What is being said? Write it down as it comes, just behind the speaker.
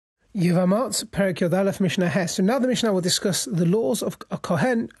Yevamot, Perek Yod Aleph, Mishnah Hes. So now the Mishnah will discuss the laws of a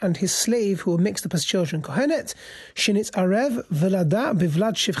Kohen and his slave who were mixed up as children. Kohenet, Shinitz Arev, Velada,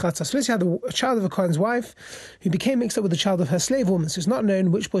 Bivlad Shivchatza. So let's say you had a child of a Kohen's wife who became mixed up with the child of her slave woman. So it's not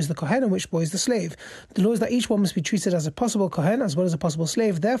known which boy is the Kohen and which boy is the slave. The law is that each one must be treated as a possible Kohen as well as a possible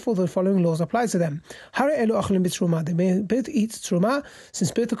slave. Therefore, the following laws apply to them. Hare Elu Achlim B'Truma. They may both eat Truma,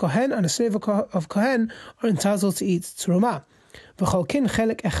 since both the Kohen and a slave of Kohen are entitled to eat Truma.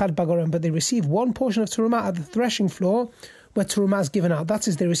 But they receive one portion of Terumah at the threshing floor where Terumah is given out. That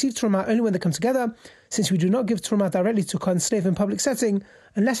is, they receive Terumah only when they come together, since we do not give Terumah directly to a Kohen slave in public setting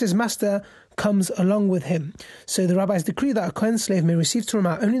unless his master comes along with him. So the rabbis decree that a Kohen slave may receive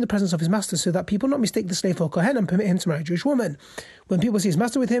Terumah only in the presence of his master, so that people not mistake the slave for a Kohen and permit him to marry a Jewish woman. When people see his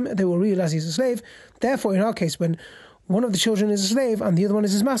master with him, they will realize he's a slave. Therefore, in our case, when one of the children is a slave and the other one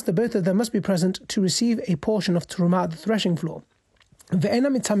is his master, both of them must be present to receive a portion of Terumah at the threshing floor. They may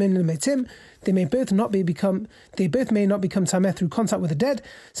both may not become tameh through contact with the dead,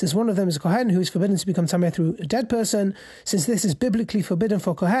 since one of them is a Kohen who is forbidden to become tameh through a dead person. Since this is biblically forbidden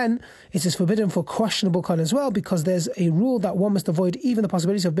for Kohen, it is forbidden for questionable Kohen as well, because there's a rule that one must avoid even the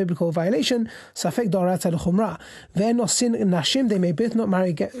possibility of biblical violation. Safek darata l'chumra. Ve'enosin nashim. They may both not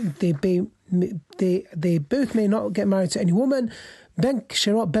marry. They both may not get married to any woman. Ben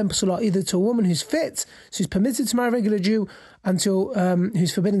Ksherot Ben Psula, either to a woman who's fit, so who's permitted to marry a regular Jew, and to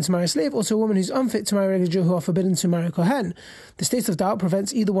who's forbidden to marry a slave, or to a woman who's unfit to marry a regular Jew who are forbidden to marry a Kohen. The state of doubt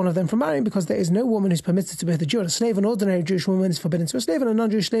prevents either one of them from marrying, because there is no woman who's permitted to both a Jew and a slave. An ordinary Jewish woman is forbidden to a slave, and a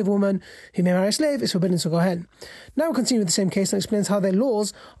non-Jewish slave woman who may marry a slave is forbidden to a Kohen. Now we'll continue with the same case and explains how their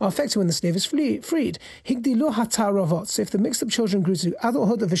laws are affected when the slave is freed. Higdi lo hataravot. So if the mixed up children grew to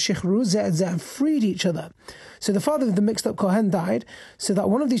adulthood of a shichru and freed each other. So the father of the mixed up Kohen died, so that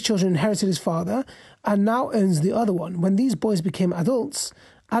one of these children inherited his father and now owns the other one. When these boys became adults,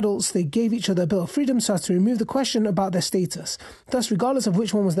 they gave each other a bill of freedom so as to remove the question about their status. Thus, regardless of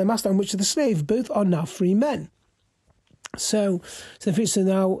which one was their master and which was the slave, both are now free men. So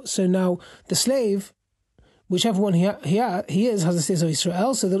now the slave, whichever one he is, has the status of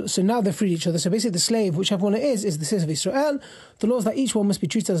Israel. So now they're freed each other. So basically, the slave, whichever one it is the status of Israel. The laws that each one must be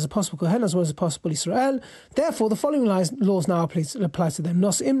treated as a possible Kohen as well as a possible Israel. Therefore, the following laws now apply to them.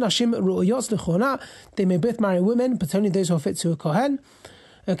 Nosim nashim ru'yot lechona. They may both marry women, but only those who are fit to a Kohen.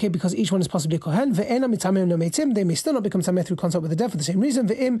 Okay, because each one is possibly a Kohen. Ve'ena mitamim no meitim. They may still not become tameh through contact with the dead for the same reason.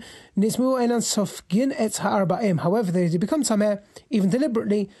 Ve'im nismu enan sofgin et ha'arba'im. However, they become tameh even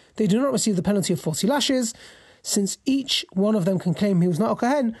deliberately. They do not receive the penalty of 40 lashes. Since each one of them can claim he was not a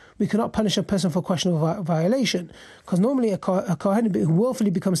Kohen, we cannot punish a person for questionable violation. Because normally a Kohen who willfully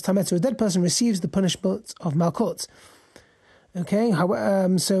becomes tameh to a dead person receives the punishment of malkut. Okay,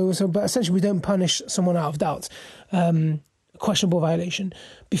 but essentially we don't punish someone out of doubt. Questionable violation.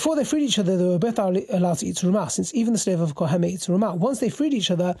 Before they freed each other, they were both allowed to eat Terumah, since even the slave of Kohen may eat Terumah. Once they freed each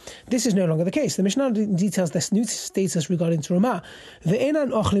other, this is no longer the case. The Mishnah details this new status regarding Terumah.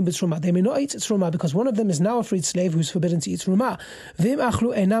 Ve'enan ochlim b'Terumah. They may not eat Terumah because one of them is now a freed slave who is forbidden to eat Terumah. Ve'im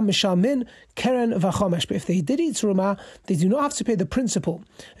achlu enam mishalmin keren v'chomesh. But if they did eat Terumah, they do not have to pay the principal,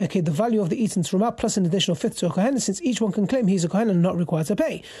 the value of the eaten Terumah plus an additional fifth to a Kohen, since each one can claim he is a Kohen and not required to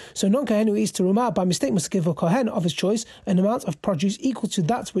pay. So a non-Kohen who eats Terumah by mistake must give a Kohen of his choice an amount of produce equal to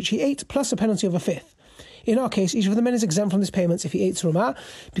that which he ate, plus a penalty of a fifth. In our case, each of the men is exempt from this payment if he ate Terumah,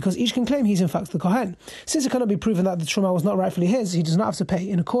 because each can claim he is in fact the Kohen. Since it cannot be proven that the Terumah was not rightfully his, he does not have to pay,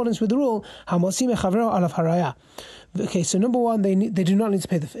 in accordance with the rule, Hamotzim echavero alav haraya. Okay, so number one, they do not need to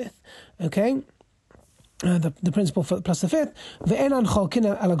pay the fifth. Okay? The principal plus the fifth. Ve'enan cholkin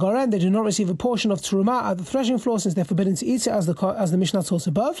al garan. They do not receive a portion of Terumah at the threshing floor, since they're forbidden to eat it, as the Mishnah taught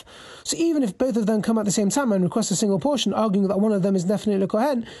above. So even if both of them come at the same time and request a single portion, arguing that one of them is definitely a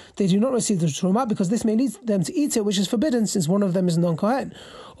Kohen, they do not receive the Terumah, because this may lead them to eat it, which is forbidden, since one of them is non-Kohen.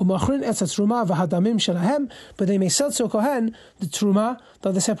 But they may sell to a Kohen the Terumah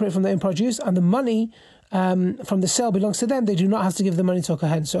that they separate from their own produce, and the money from the sale belongs to them. They do not have to give the money to a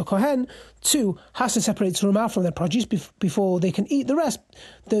Kohen. So a Kohen too has to separate Terumah from their produce before they can eat the rest,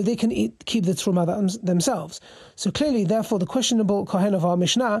 though they can keep the Terumah themselves. So clearly, therefore, the questionable Kohen of our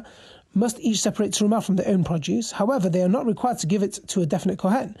Mishnah must each separate Terumah from their own produce. However, they are not required to give it to a definite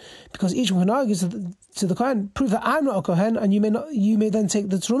Kohen, because each one argues to the Kohen, prove that I'm not a Kohen, and you may then take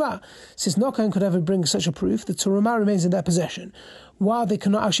the Terumah. Since no Kohen could ever bring such a proof, the Terumah remains in their possession. While they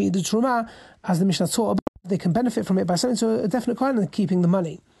cannot actually eat the Terumah, as the Mishnah taught above, they can benefit from it by selling to a definite Kohen and keeping the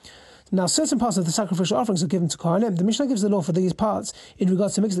money. Now, certain parts of the sacrificial offerings are given to Kohanim. The Mishnah gives the law for these parts in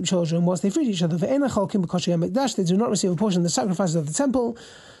regards to mixed-up children once they freed each other. They do not receive a portion of the sacrifices of the temple,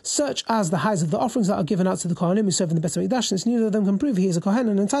 such as the hides of the offerings that are given out to the Kohanim who serve in the Beit HaMikdash, since neither of them can prove he is a Kohen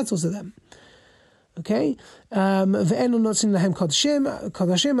and entitled to them. Okay, and we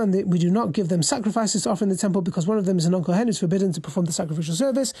do not give them sacrifices to offer in the temple because one of them is a non-Kohen who is forbidden to perform the sacrificial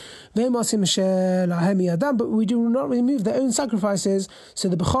service. But we do not remove their own sacrifices, so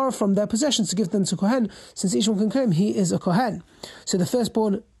the Bechor from their possessions to give them to Kohen, since each one can claim he is a Kohen. So the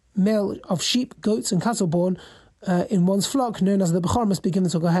firstborn male of sheep, goats, and cattle born in one's flock, known as the Bechor, must be given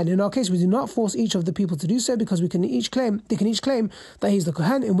to Kohen. In our case, we do not force each of the people to do so because they can each claim that he is the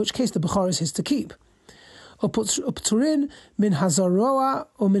Kohen, in which case the Bechor is his to keep. Min hazaroa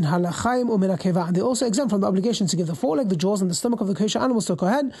or min halachaim or min akeva. And they also exempt from the obligation to give the foreleg, the jaws, and the stomach of the kosher animals to a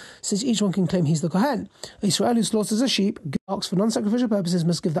Kohen, since each one can claim he's the Kohen. Israel who slaughters a sheep, ox for non-sacrificial purposes,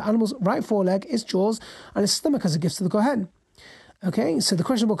 must give the animal's right foreleg, its jaws, and its stomach as a gift to the Kohen. Okay, so the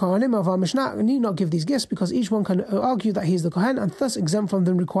questionable Kohanim of our Mishnah need not give these gifts because each one can argue that he is the Kohen and thus exempt from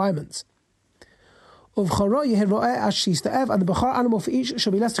the requirements. And the Bechor animal for each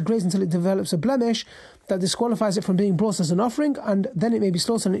shall be left to graze until it develops a blemish that disqualifies it from being brought as an offering, and then it may be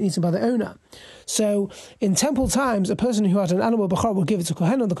slaughtered and eaten by the owner. So, in temple times, a person who had an animal Bechor would give it to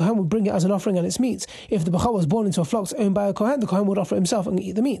Kohen, and the Kohen would bring it as an offering and its meat. If the Bechor was born into a flock owned by a Kohen, the Kohen would offer it himself and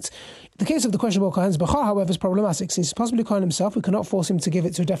eat the meat. The case of the questionable Kohen's Bechor, however, is problematic. Since it's possibly Kohen himself, we cannot force him to give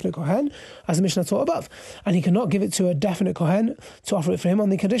it to a definite Kohen, as the Mishnah taught above. And he cannot give it to a definite Kohen to offer it for him on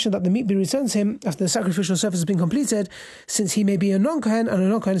the condition that the meat be returned to him after the sacrificial service has been completed, since he may be a non-Kohen, and a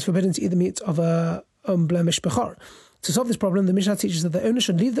non-Kohen is forbidden to eat the meat of a unblemished Bechor. To solve this problem, the Mishnah teaches that the owner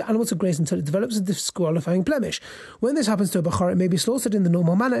should leave the animal to graze until it develops a disqualifying blemish. When this happens to a Bechor, it may be slaughtered in the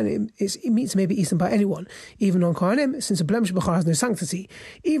normal manner, and its meat may be eaten by anyone, even non-Kohanim, since a blemished Bechor has no sanctity.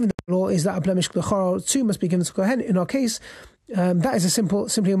 Even the law is that a blemished Bechor too must be given to Kohen. In our case, that is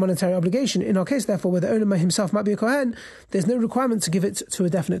simply a monetary obligation. In our case, therefore, where the owner himself might be a Kohen, there's no requirement to give it to a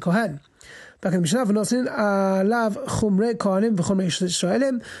definite Kohen. Back in the Mishnah,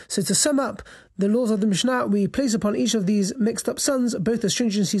 so to sum up the laws of the Mishnah, we place upon each of these mixed up sons both the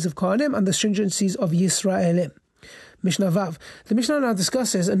stringencies of Kohanim and the stringencies of Yisraelim. Mishnah Vav. The Mishnah now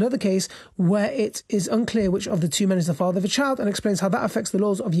discusses another case where it is unclear which of the two men is the father of a child, and explains how that affects the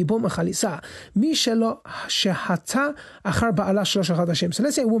laws of Yibum and Chalitza. So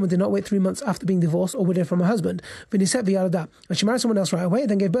let's say a woman did not wait 3 months after being divorced or widowed from her husband, and she married someone else right away,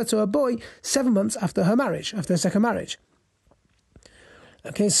 then gave birth to a boy 7 months after her marriage, after her second marriage.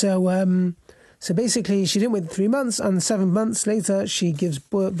 Okay, so basically she didn't wait 3 months, and 7 months later she gives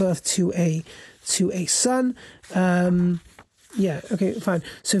birth to a son. Okay, fine.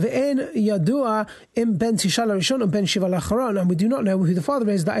 So ve'en yadua im ben tishal harishon or ben shiva lacharon, and we do not know who the father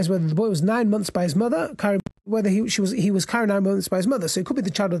is. That is whether the boy was 9 months by his mother, whether he was carried 9 months by his mother. So it could be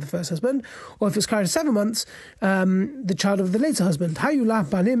the child of the first husband, or if it was carried 7 months, the child of the later husband.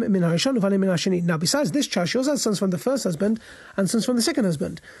 Banim min harishon uvanim min hasheni. Now, besides this child, she also has sons from the first husband and sons from the second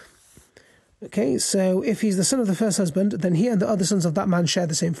husband. Okay, so if he's the son of the first husband, then he and the other sons of that man share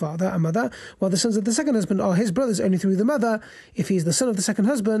the same father and mother, while the sons of the second husband are his brothers only through the mother. If he's the son of the second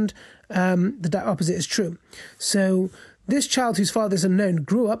husband, the opposite is true. So this child whose father is unknown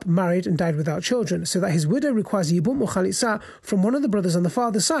grew up, married, and died without children, so that his widow requires yibum or chalitza from one of the brothers on the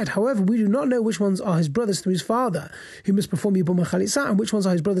father's side. However, we do not know which ones are his brothers through his father, who must perform yibum or chalitza, and which ones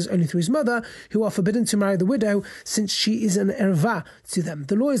are his brothers only through his mother, who are forbidden to marry the widow, since she is an erva to them.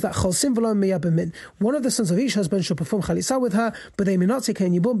 The law is that cholsim v'lo meyabemin. One of the sons of each husband shall perform chalitza with her, but they may not take her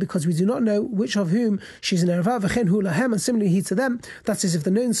in yibum, because we do not know which of whom she is an erva, v'chen hu lahem, and similarly he to them. That is, if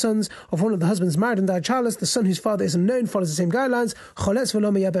the known sons of one of the husbands married and died childless, the son whose father is unknown follows the same guidelines.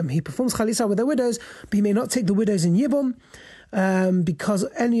 He performs chalitza with the widows, but he may not take the widows in yibum, because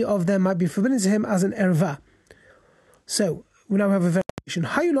any of them might be forbidden to him as an erva. So we now have a variation.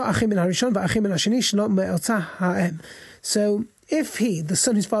 So if he, the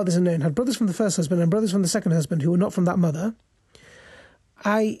son whose father is unknown, had brothers from the first husband and brothers from the second husband who were not from that mother,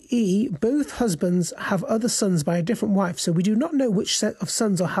 i.e., both husbands have other sons by a different wife, so we do not know which set of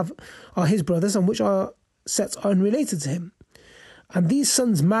sons are his brothers and which sets are unrelated to him. And these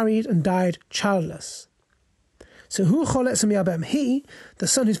sons married and died childless. So who choletz miyabem? He, the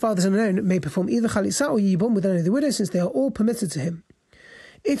son whose father is unknown, may perform either chalitza or yibum with any of the widows, since they are all permitted to him.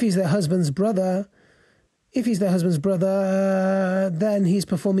 If he's their husband's brother, then he's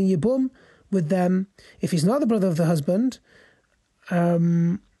performing yibum with them. If he's not the brother of the husband,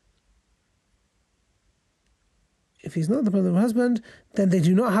 then they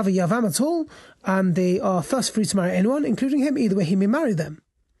do not have a yavam at all, and they are thus free to marry anyone, including him. Either way, he may marry them.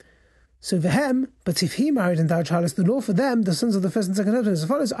 So vehem, but if he married in Dar Chalas, the law for them, the sons of the first and second husband, is as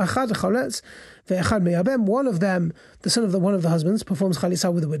follows: Achad chaletz ve'echad meyabem. One of them, the son of one of the husbands, performs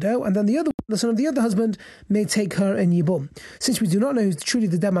chalitza with the widow, and then the other, the son of the other husband, may take her in yibum. Since we do not know who's truly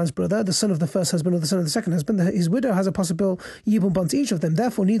the dead man's brother, the son of the first husband or the son of the second husband, his widow has a possible yibum bond to each of them.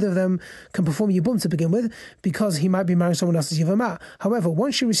 Therefore, neither of them can perform yibum to begin with, because he might be marrying someone else's yevamah. However,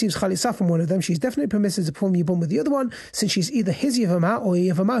 once she receives chalitza from one of them, she's definitely permitted to perform yibum with the other one, since she's either his yevamah or a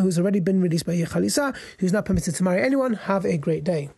yevamah who's already been released by Yechalisa, who's not permitted to marry anyone. Have a great day.